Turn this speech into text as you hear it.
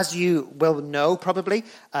As you will know, probably,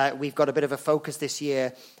 we've got a bit of a focus this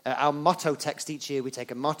year. Our motto text each year, we take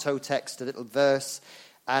a motto text, a little verse,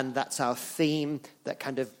 and that's our theme that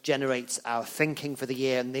kind of generates our thinking for the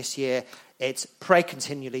year. And this year, it's pray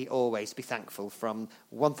continually, always be thankful, from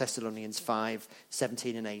 1 Thessalonians 5,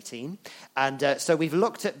 17 and 18. And so we've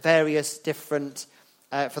looked at various different,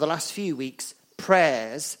 for the last few weeks,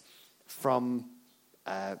 prayers from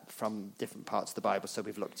different parts of the Bible. So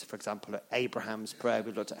we've looked, for example, at Abraham's prayer,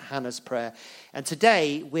 we've looked at Hannah's prayer, and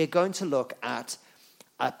today we're going to look at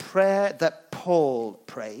a prayer that Paul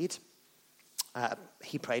prayed.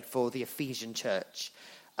 He prayed for the Ephesian church.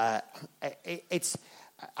 It's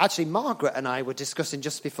actually, Margaret and I were discussing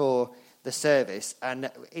just before the service,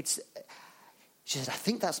 and she said, I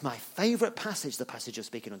think that's my favourite passage, the passage you're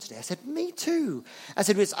speaking on today. I said, me too. I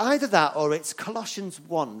said, well, it's either that or it's Colossians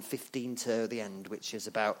 1, 15 to the end, which is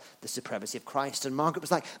about the supremacy of Christ. And Margaret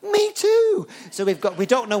was like, me too. So we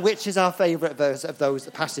don't know which is our favourite verse of those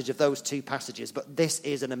two passages, but this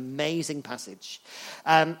is an amazing passage.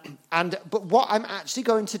 But what I'm actually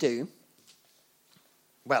going to do,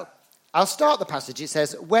 well, I'll start the passage. It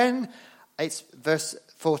says, it's verse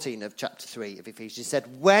 14 of chapter 3 of Ephesians. He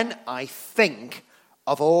said, when I think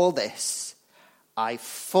of all this, I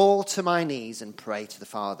fall to my knees and pray to the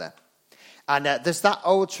Father. And there's that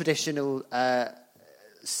old traditional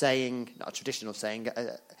saying, not a traditional saying,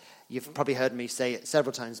 you've probably heard me say it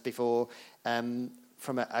several times before,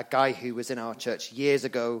 from a guy who was in our church years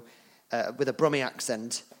ago with a Brummie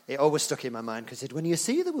accent. It always stuck in my mind because he said, when you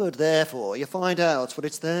see the word therefore, you find out what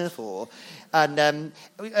it's there for. And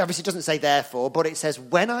obviously it doesn't say therefore, but it says,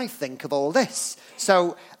 when I think of all this.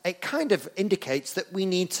 So it kind of indicates that we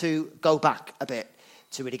need to go back a bit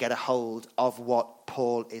to really get a hold of what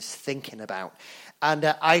Paul is thinking about.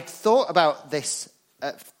 And I thought about this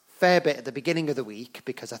a fair bit at the beginning of the week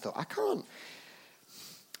because I thought,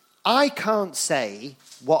 I can't say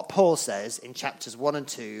what Paul says in chapters 1 and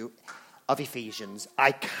 2 of Ephesians.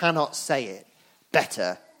 I cannot say it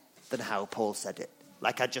better than how Paul said it.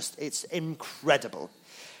 It's incredible.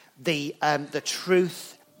 The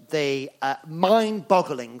truth, the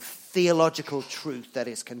mind-boggling theological truth that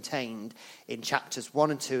is contained in chapters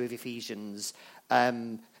 1 and 2 of Ephesians.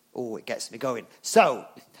 It gets me going. So,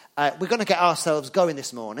 we're going to get ourselves going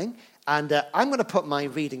this morning, and I'm going to put my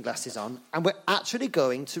reading glasses on, and we're actually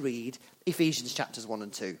going to read Ephesians chapters 1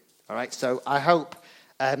 and 2. All right, so I hope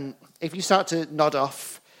if you start to nod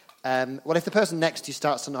off, if the person next to you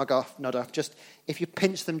starts to nod off, just if you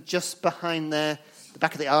pinch them just behind the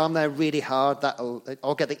back of the arm there really hard,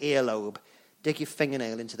 or get the earlobe, dig your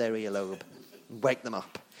fingernail into their earlobe and wake them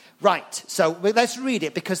up. Right, so let's read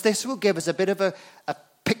it because this will give us a bit of a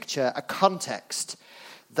picture, a context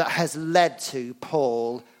that has led to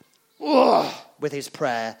Paul with his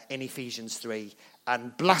prayer in Ephesians 3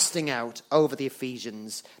 and blasting out over the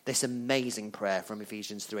Ephesians this amazing prayer from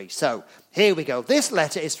Ephesians 3. So here we go. This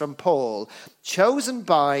letter is from Paul, chosen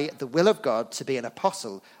by the will of God to be an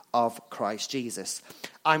apostle of Christ Jesus.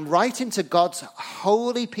 I'm writing to God's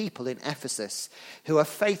holy people in Ephesus who are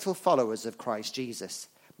faithful followers of Christ Jesus.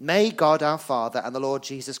 May God our Father and the Lord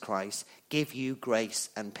Jesus Christ give you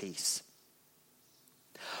grace and peace.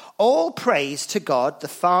 All praise to God, the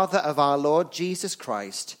Father of our Lord Jesus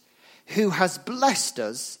Christ, who has blessed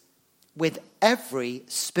us with every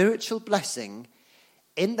spiritual blessing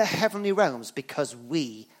in the heavenly realms because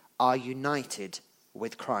we are united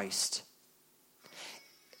with Christ.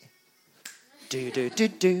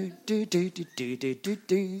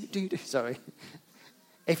 Sorry.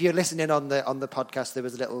 If you're listening on the podcast, there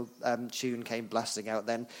was a little tune came blasting out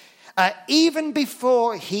then. Even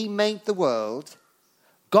before he made the world,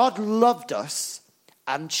 God loved us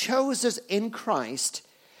and chose us in Christ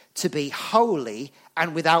to be holy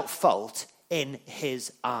and without fault in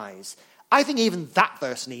his eyes. I think even that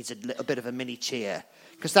verse needs a little bit of a mini cheer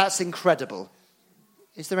because that's incredible.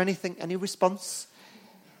 Is there any response?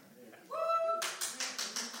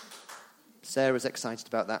 Sarah's excited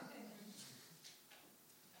about that.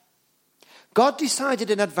 God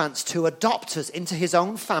decided in advance to adopt us into his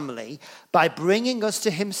own family by bringing us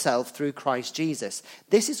to himself through Christ Jesus.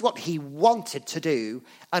 This is what he wanted to do,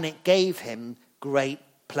 and it gave him great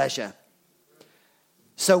pleasure.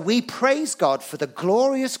 So we praise God for the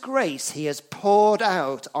glorious grace he has poured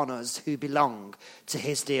out on us who belong to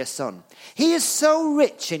his dear Son. He is so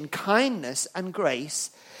rich in kindness and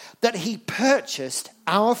grace that he purchased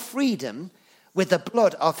our freedom with the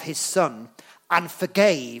blood of his Son and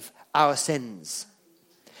forgave our sins.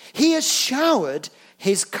 He has showered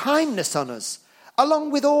his kindness on us,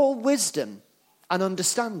 along with all wisdom and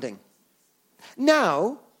understanding.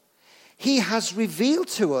 Now, he has revealed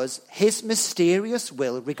to us his mysterious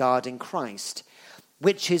will regarding Christ,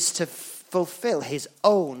 which is to fulfill his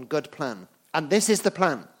own good plan. And this is the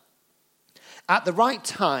plan. At the right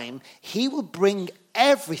time, he will bring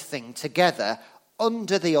everything together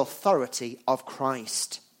under the authority of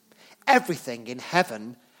Christ. Everything in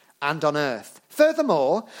heaven and on earth.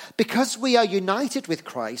 Furthermore, because we are united with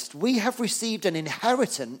Christ, we have received an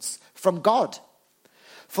inheritance from God.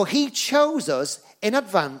 For he chose us in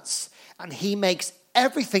advance, and he makes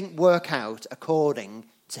everything work out according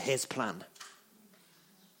to his plan.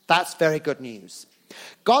 That's very good news.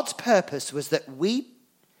 God's purpose was that we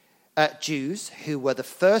Jews, who were the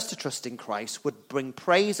first to trust in Christ, would bring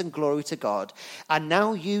praise and glory to God. And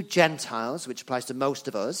now you Gentiles, which applies to most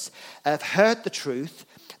of us, have heard the truth,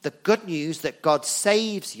 the good news that God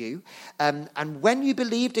saves you. And when you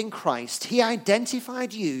believed in Christ, he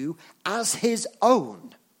identified you as his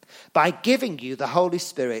own by giving you the Holy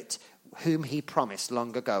Spirit, whom he promised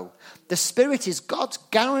long ago. The Spirit is God's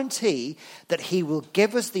guarantee that he will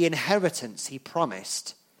give us the inheritance he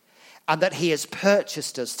promised, and that he has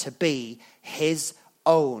purchased us to be his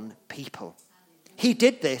own people. He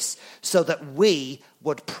did this so that we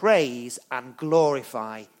would praise and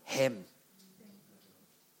glorify him.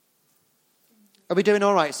 Are we doing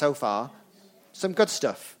all right so far? Some good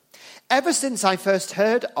stuff. Ever since I first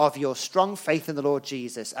heard of your strong faith in the Lord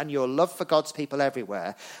Jesus and your love for God's people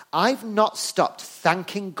everywhere, I've not stopped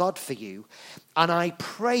thanking God for you, and I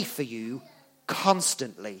pray for you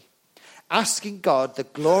constantly, asking God, the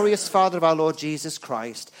glorious Father of our Lord Jesus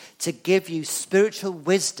Christ, to give you spiritual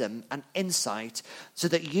wisdom and insight so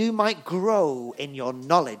that you might grow in your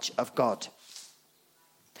knowledge of God.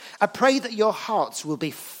 I pray that your hearts will be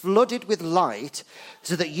flooded with light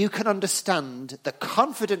so that you can understand the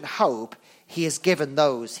confident hope he has given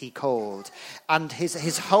those he called, and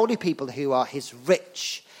his holy people who are his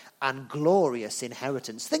rich and glorious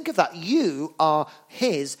inheritance. Think of that. You are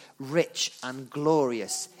his rich and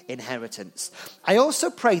glorious inheritance. I also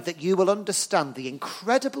pray that you will understand the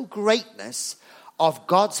incredible greatness of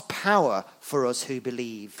God's power for us who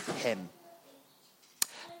believe him.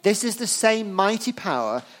 This is the same mighty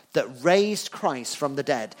power that raised Christ from the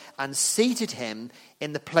dead and seated him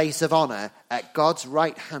in the place of honor at God's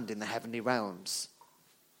right hand in the heavenly realms.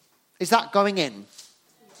 Is that going in?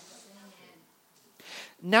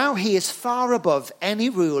 Now he is far above any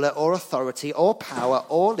ruler or authority or power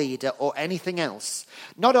or leader or anything else,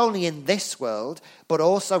 not only in this world, but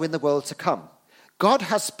also in the world to come. God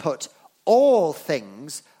has put all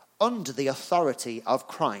things under the authority of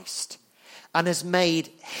Christ and has made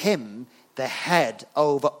him the head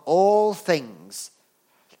over all things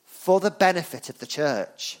for the benefit of the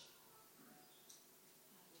church.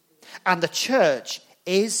 And the church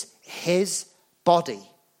is his body.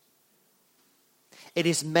 It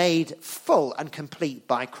is made full and complete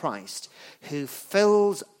by Christ, who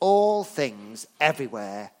fills all things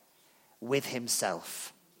everywhere with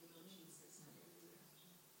himself.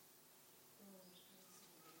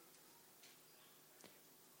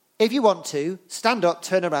 If you want to, stand up,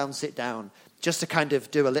 turn around, sit down, just to kind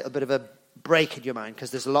of do a little bit of a break in your mind,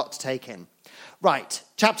 because there's a lot to take in. Right,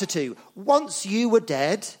 chapter 2. Once you were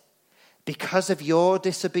dead because of your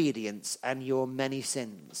disobedience and your many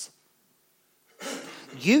sins.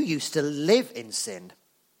 You used to live in sin,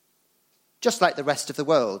 just like the rest of the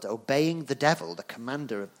world, obeying the devil, the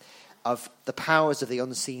commander of the powers of the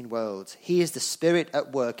unseen world. He is the spirit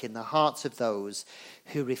at work in the hearts of those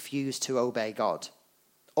who refuse to obey God.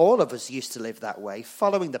 All of us used to live that way,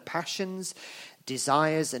 following the passions,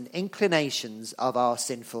 desires, and inclinations of our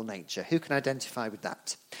sinful nature. Who can identify with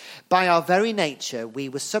that? By our very nature, we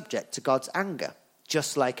were subject to God's anger,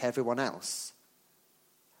 just like everyone else.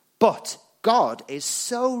 But God is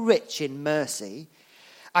so rich in mercy,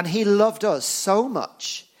 and he loved us so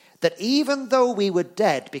much that even though we were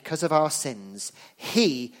dead because of our sins,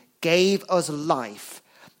 he gave us life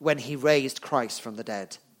when he raised Christ from the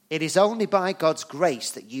dead. It is only by God's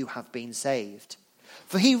grace that you have been saved.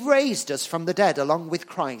 For he raised us from the dead along with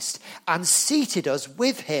Christ and seated us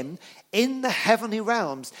with him in the heavenly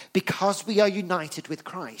realms because we are united with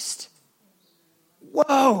Christ.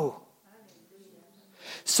 Whoa!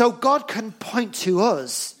 So God can point to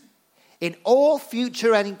us in all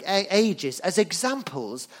future ages as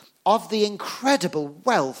examples of the incredible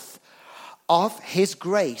wealth of his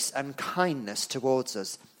grace and kindness towards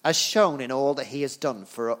us, as shown in all that he has done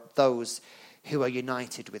for those who are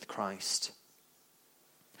united with Christ.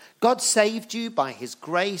 God saved you by his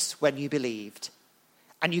grace when you believed,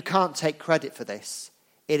 and you can't take credit for this.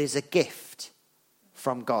 It is a gift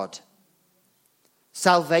from God.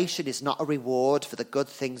 Salvation is not a reward for the good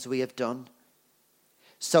things we have done.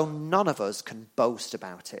 so none of us can boast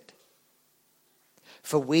about it.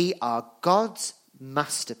 For we are God's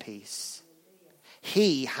masterpiece.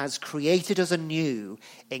 He has created us anew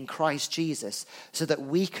in Christ Jesus so that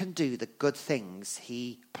we can do the good things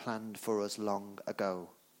he planned for us long ago.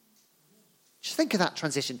 Just think of that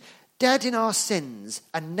transition. Dead in our sins,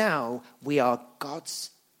 and now we are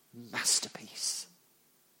God's masterpiece.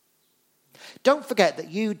 Don't forget that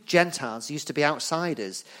you Gentiles used to be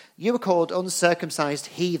outsiders. You were called uncircumcised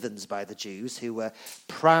heathens by the Jews, who were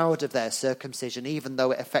proud of their circumcision, even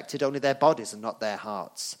though it affected only their bodies and not their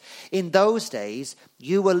hearts. In those days,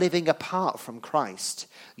 you were living apart from Christ.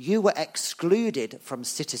 You were excluded from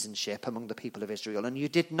citizenship among the people of Israel, and you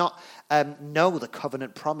did not know the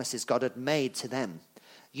covenant promises God had made to them.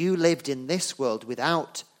 You lived in this world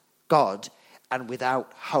without God and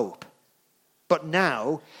without hope. But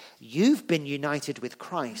now, you've been united with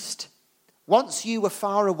Christ. Once you were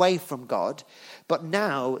far away from God, but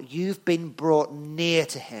now you've been brought near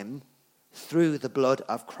to him through the blood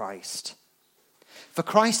of Christ. For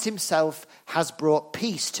Christ himself has brought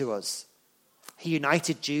peace to us. He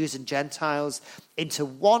united Jews and Gentiles into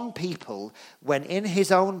one people when in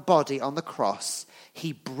his own body on the cross,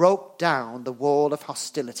 he broke down the wall of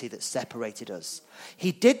hostility that separated us.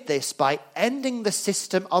 He did this by ending the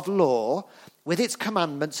system of law with its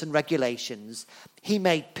commandments and regulations. He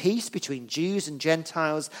made peace between Jews and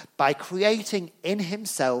Gentiles by creating in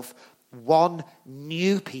himself one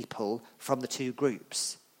new people from the two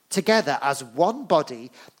groups. Together as one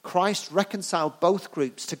body, Christ reconciled both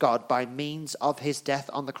groups to God by means of his death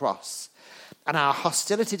on the cross. And our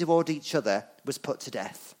hostility toward each other was put to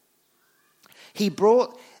death. He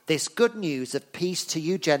brought this good news of peace to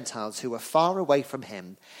you Gentiles who were far away from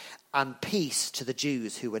him, and peace to the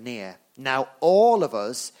Jews who were near. Now all of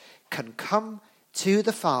us can come to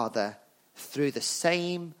the Father through the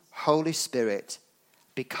same Holy Spirit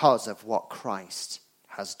because of what Christ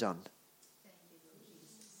has done.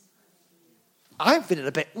 I'm feeling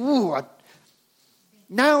a bit,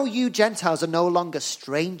 now you Gentiles are no longer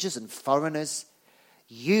strangers and foreigners.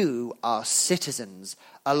 You are citizens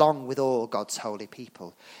along with all God's holy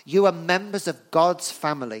people. You are members of God's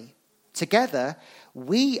family. Together,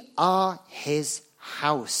 we are his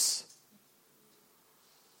house,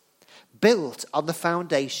 built on the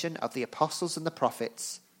foundation of the apostles and the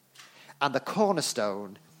prophets, and the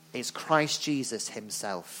cornerstone is Christ Jesus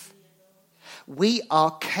himself. We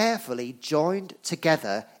are carefully joined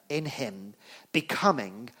together in him,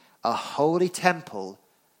 becoming a holy temple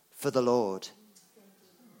for the Lord.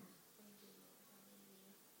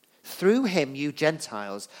 Through him, you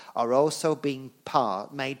Gentiles are also being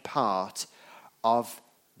made part of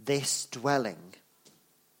this dwelling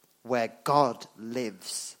where God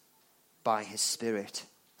lives by his Spirit.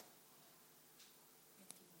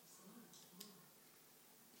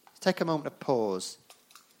 Take a moment of pause.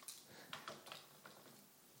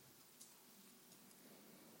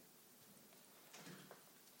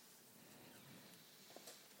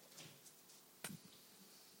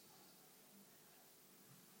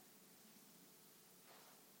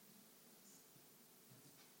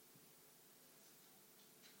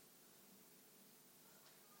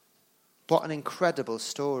 What an incredible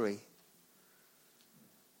story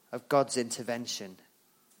of God's intervention,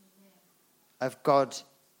 of God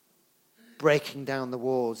breaking down the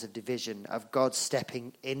walls of division, of God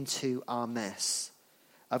stepping into our mess,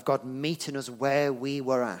 of God meeting us where we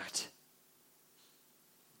were at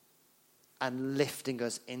and lifting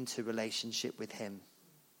us into relationship with him,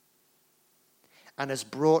 and has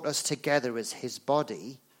brought us together as his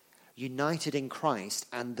body, united in Christ,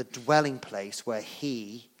 and the dwelling place where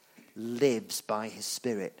he lives by his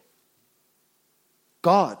Spirit.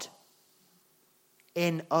 God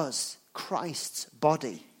in us, Christ's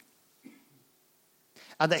body.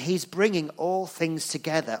 And that he's bringing all things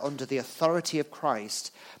together under the authority of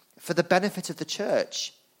Christ for the benefit of the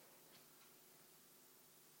church.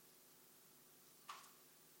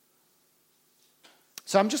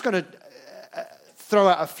 So I'm just going to throw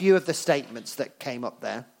out a few of the statements that came up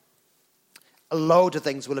there. A load of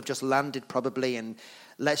things will have just landed probably, and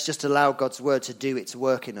let's just allow God's word to do its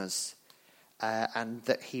work in us, and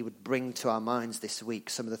that he would bring to our minds this week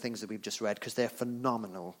some of the things that we've just read, because they're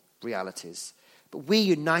phenomenal realities. But we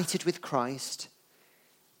united with Christ,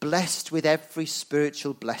 blessed with every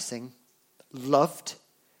spiritual blessing, loved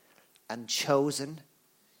and chosen,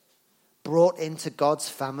 brought into God's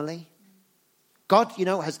family. God,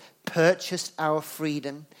 has purchased our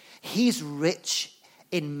freedom. He's rich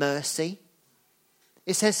in mercy.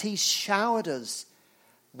 It says he's showered us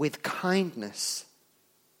with kindness.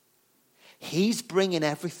 He's bringing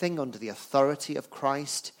everything under the authority of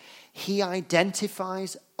Christ. he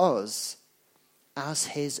identifies us as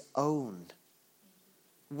his own.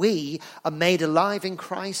 We are made alive in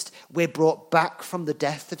Christ. We're brought back from the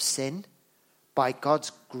death of sin by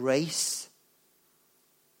God's grace.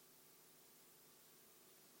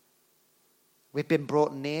 We've been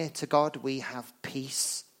brought near to God. We have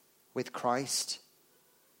peace with Christ.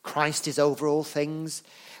 Christ is over all things.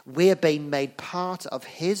 We're being made part of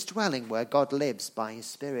his dwelling where God lives by his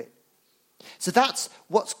Spirit. So that's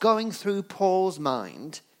what's going through Paul's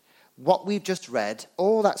mind, what we've just read,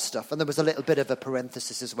 all that stuff. And there was a little bit of a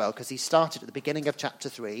parenthesis as well, because he started at the beginning of chapter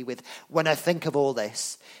 3 with, when I think of all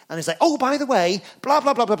this. And he's like, oh, by the way, blah,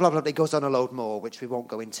 blah, blah, blah, blah, blah. He goes on a load more, which we won't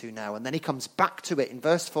go into now. And then he comes back to it in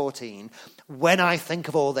verse 14, when I think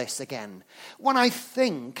of all this again. When I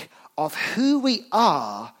think of who we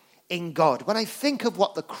are in God, when I think of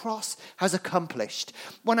what the cross has accomplished,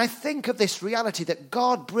 when I think of this reality that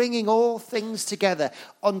God bringing all things together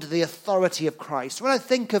under the authority of Christ, when I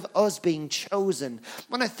think of us being chosen,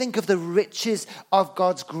 when I think of the riches of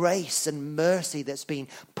God's grace and mercy that's been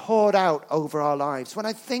poured out over our lives, when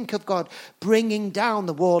I think of God bringing down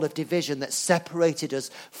the wall of division that separated us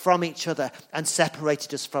from each other and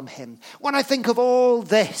separated us from him, when I think of all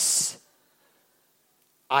this,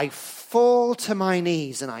 I fall to my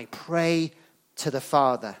knees and I pray to the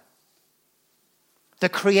Father, the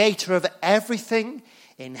creator of everything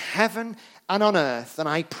in heaven and on earth. And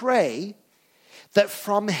I pray that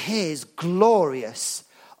from his glorious,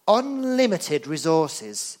 unlimited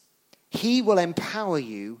resources, he will empower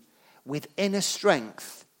you with inner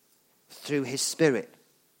strength through his Spirit.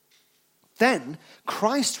 Then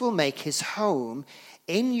Christ will make his home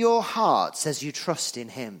in your hearts as you trust in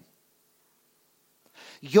him.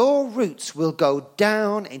 Your roots will go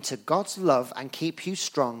down into God's love and keep you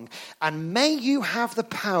strong. And may you have the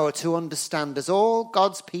power to understand, as all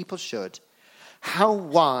God's people should, how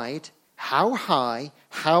wide, how high,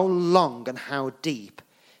 how long, and how deep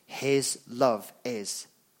his love is.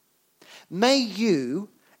 May you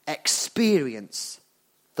experience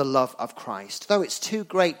the love of Christ. Though it's too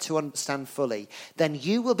great to understand fully, then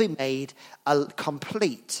you will be made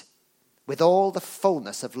complete with all the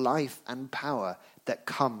fullness of life and power that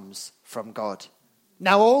comes from God.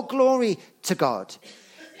 Now all glory to God,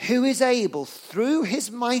 who is able through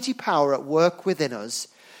his mighty power at work within us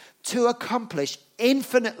to accomplish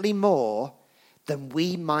infinitely more than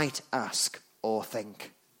we might ask or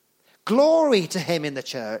think. Glory to him in the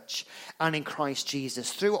church and in Christ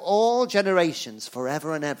Jesus through all generations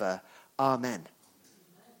forever and ever. Amen.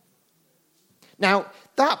 Now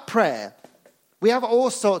that prayer, we have all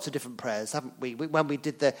sorts of different prayers, haven't we? When we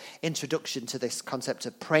did the introduction to this concept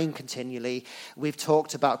of praying continually, we've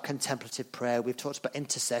talked about contemplative prayer, we've talked about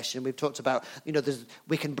intercession, we've talked about,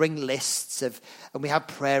 we can bring lists of, and we have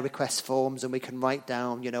prayer request forms, and we can write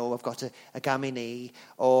down, I've got a gammy knee,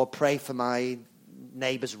 or pray for my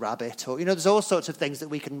neighbour's rabbit, or, there's all sorts of things that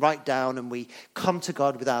we can write down, and we come to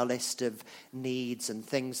God with our list of needs and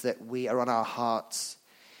things that we are on our hearts.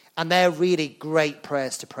 And they're really great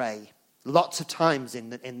prayers to pray. Lots of times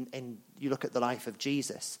in you look at the life of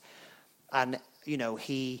Jesus, and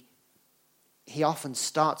he often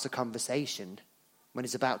starts a conversation when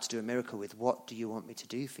he's about to do a miracle with, what do you want me to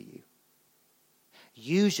do for you?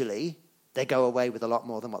 Usually they go away with a lot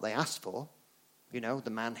more than what they asked for.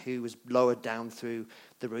 The man who was lowered down through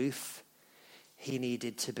the roof, he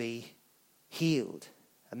needed to be healed,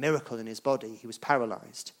 a miracle in his body. He was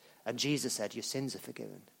paralyzed, and Jesus said, your sins are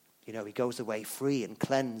forgiven. He goes away free and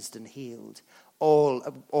cleansed and healed, all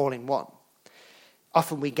in one.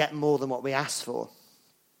 Often we get more than what we ask for.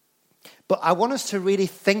 But I want us to really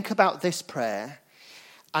think about this prayer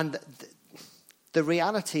and the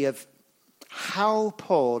reality of how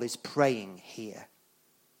Paul is praying here.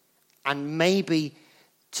 And maybe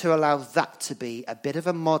to allow that to be a bit of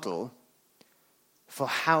a model for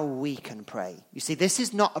how we can pray. You see, this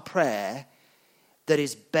is not a prayer that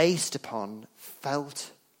is based upon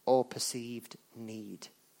felt or perceived need.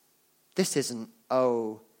 This isn't,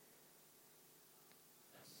 I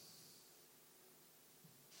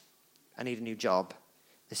need a new job.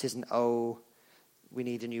 This isn't, we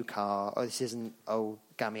need a new car. Or this isn't,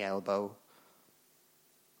 gammy elbow.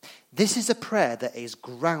 This is a prayer that is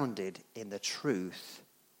grounded in the truth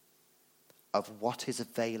of what is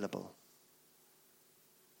available.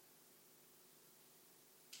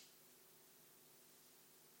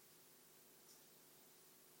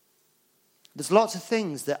 There's lots of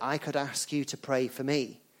things that I could ask you to pray for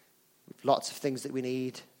me. Lots of things that we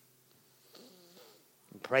need.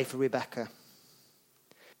 Pray for Rebecca.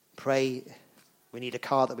 Pray, we need a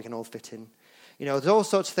car that we can all fit in. There's all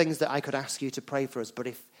sorts of things that I could ask you to pray for us. But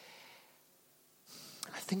if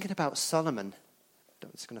I thinking about Solomon.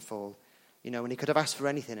 It's going to fall. When he could have asked for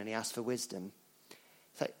anything and he asked for wisdom.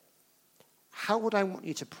 It's like, how would I want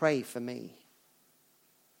you to pray for me?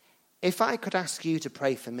 If I could ask you to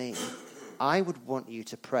pray for me, I would want you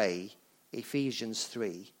to pray Ephesians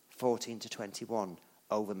 3:14-21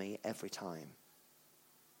 over me every time.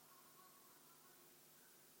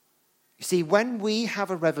 You see, when we have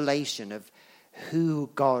a revelation of who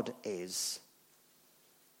God is,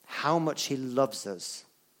 how much he loves us,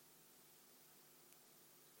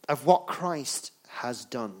 of what Christ has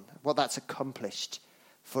done, what that's accomplished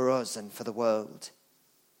for us and for the world.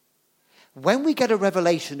 When we get a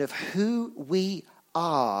revelation of who we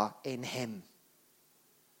are in him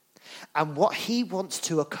and what he wants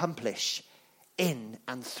to accomplish in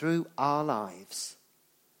and through our lives,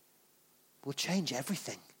 will change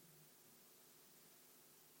everything.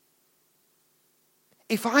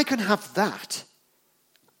 If I can have that,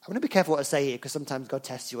 I'm going to be careful what I say here because sometimes God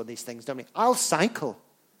tests you on these things, don't we? I'll cycle.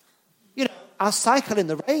 I'll cycle in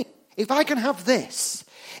the rain. If I can have this,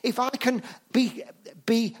 if I can be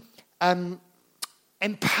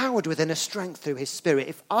empowered with inner strength through his Spirit,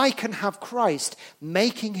 if I can have Christ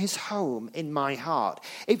making his home in my heart,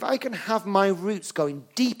 if I can have my roots going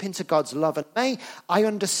deep into God's love, and may I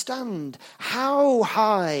understand how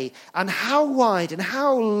high and how wide and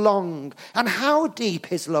how long and how deep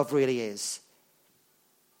his love really is.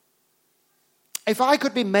 If I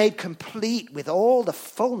could be made complete with all the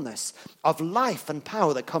fullness of life and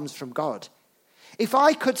power that comes from God, if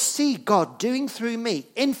I could see God doing through me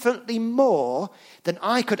infinitely more than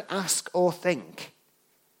I could ask or think,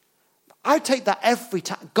 I'd take that every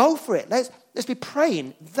time. Go for it. Let's be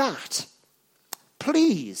praying that.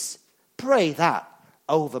 Please pray that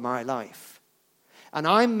over my life. And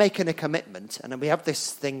I'm making a commitment, and we have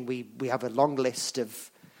this thing, we have a long list of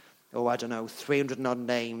 300 and odd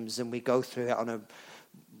names, and we go through it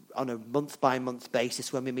on a month-by-month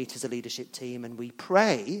basis when we meet as a leadership team, and we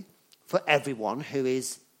pray for everyone who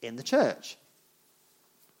is in the church.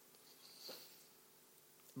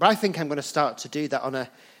 But I think I'm going to start to do that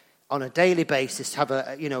on a daily basis,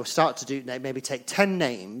 start to do, maybe take 10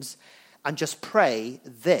 names and just pray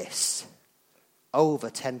this over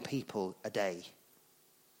 10 people a day.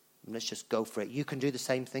 And let's just go for it. You can do the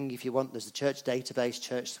same thing if you want. There's a church database,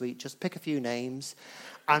 church suite. Just pick a few names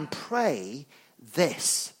and pray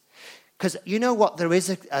this. Because you know what? There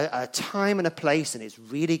is a time and a place, and it's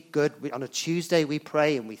really good. On a Tuesday we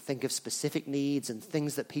pray and we think of specific needs and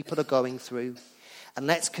things that people are going through. And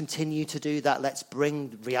let's continue to do that. Let's bring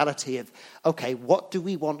the reality of, okay, what do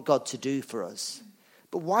we want God to do for us?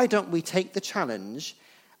 But why don't we take the challenge,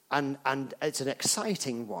 and it's an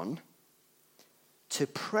exciting one, to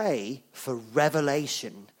pray for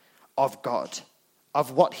revelation of God,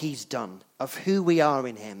 of what he's done, of who we are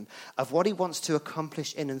in him, of what he wants to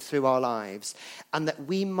accomplish in and through our lives, and that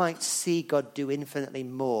we might see God do infinitely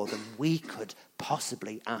more than we could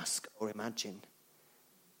possibly ask or imagine.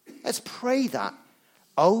 Let's pray that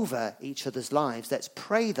over each other's lives. Let's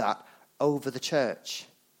pray that over the church.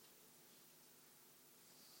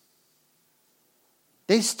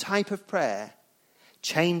 This type of prayer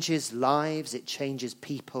changes lives, it changes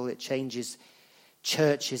people, it changes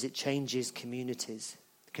churches, it changes communities.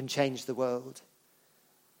 It can change the world.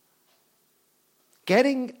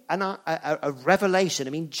 Getting a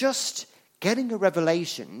revelation, just getting a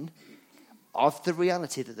revelation of the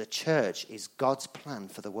reality that the church is God's plan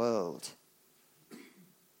for the world.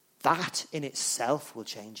 That in itself will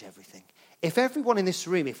change everything. If everyone in this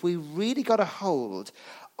room, if we really got a hold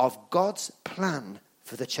of God's plan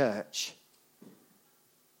for the church,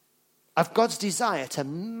 of God's desire to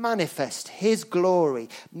manifest his glory,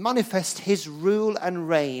 manifest his rule and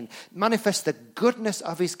reign, manifest the goodness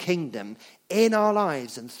of his kingdom in our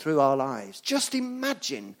lives and through our lives. Just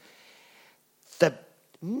imagine the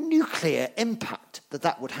nuclear impact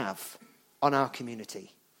that would have on our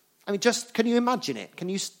community. Can you imagine it? Can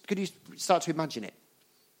you start to imagine it?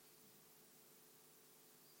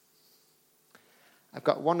 I've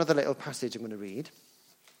got one other little passage I'm going to read.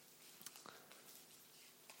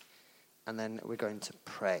 And then we're going to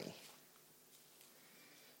pray.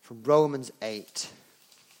 From Romans 8.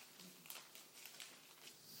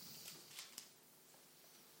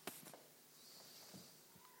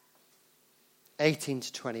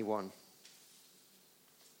 (18-21).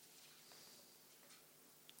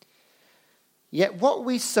 Yet what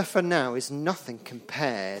we suffer now is nothing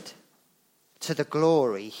compared to the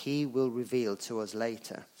glory he will reveal to us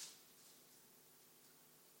later.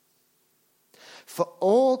 For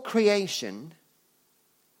all creation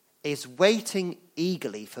is waiting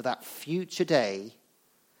eagerly for that future day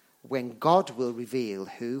when God will reveal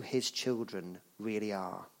who his children really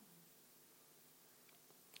are.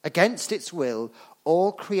 Against its will,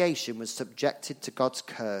 all creation was subjected to God's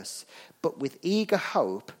curse, but with eager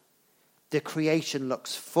hope, the creation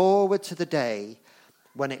looks forward to the day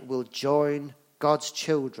when it will join God's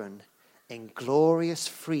children in glorious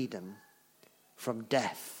freedom from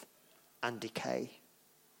death and decay.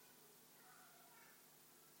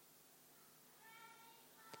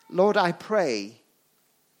 Lord, I pray,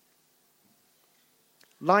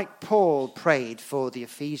 like Paul prayed for the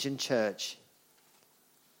Ephesian church,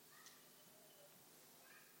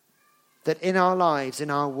 that in our lives,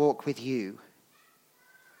 in our walk with you,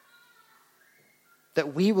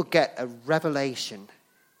 that we will get a revelation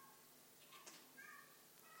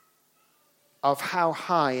of how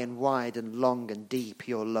high and wide and long and deep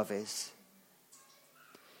your love is.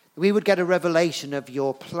 We would get a revelation of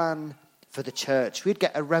your plan for the church. We'd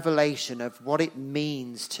get a revelation of what it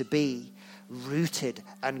means to be rooted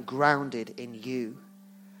and grounded in you,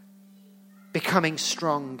 becoming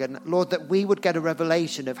strong. And Lord, that we would get a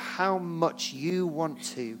revelation of how much you want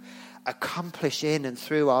to accomplish in and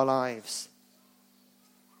through our lives.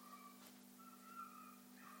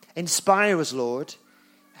 Inspire us, Lord,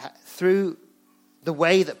 through the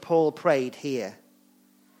way that Paul prayed here,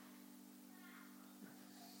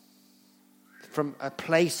 from a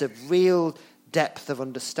place of real depth of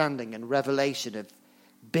understanding and revelation of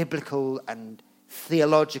biblical and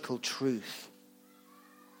theological truth,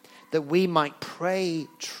 that we might pray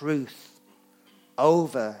truth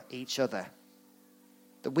over each other,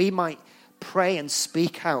 that we might pray and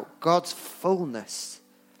speak out God's fullness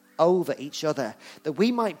over each other, that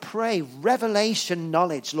we might pray revelation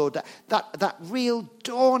knowledge, Lord, that real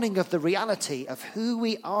dawning of the reality of who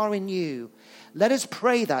we are in you. Let us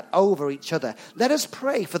pray that over each other. Let us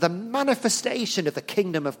pray for the manifestation of the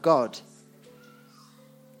kingdom of God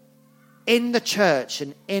in the church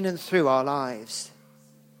and in and through our lives.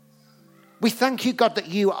 We thank you, God, that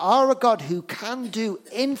you are a God who can do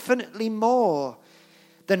infinitely more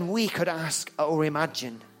than we could ask or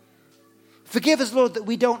imagine. Forgive us, Lord, that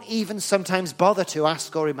we don't even sometimes bother to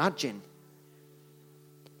ask or imagine.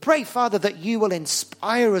 Pray, Father, that you will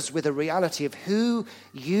inspire us with a reality of who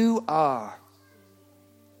you are.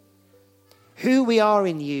 Who we are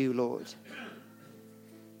in you, Lord.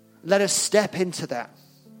 Let us step into that.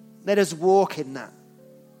 Let us walk in that.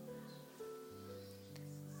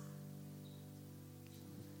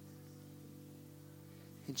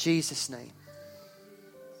 In Jesus' name.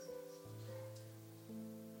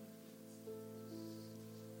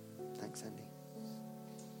 Thanks, Andy.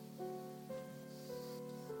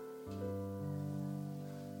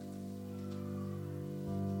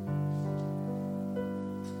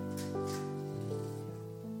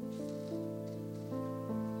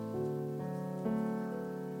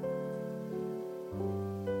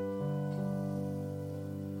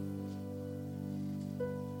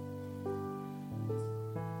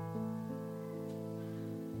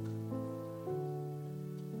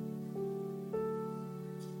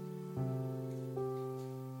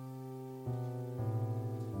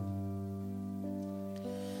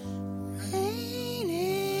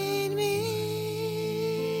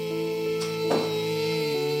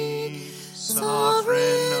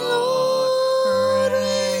 Sovereign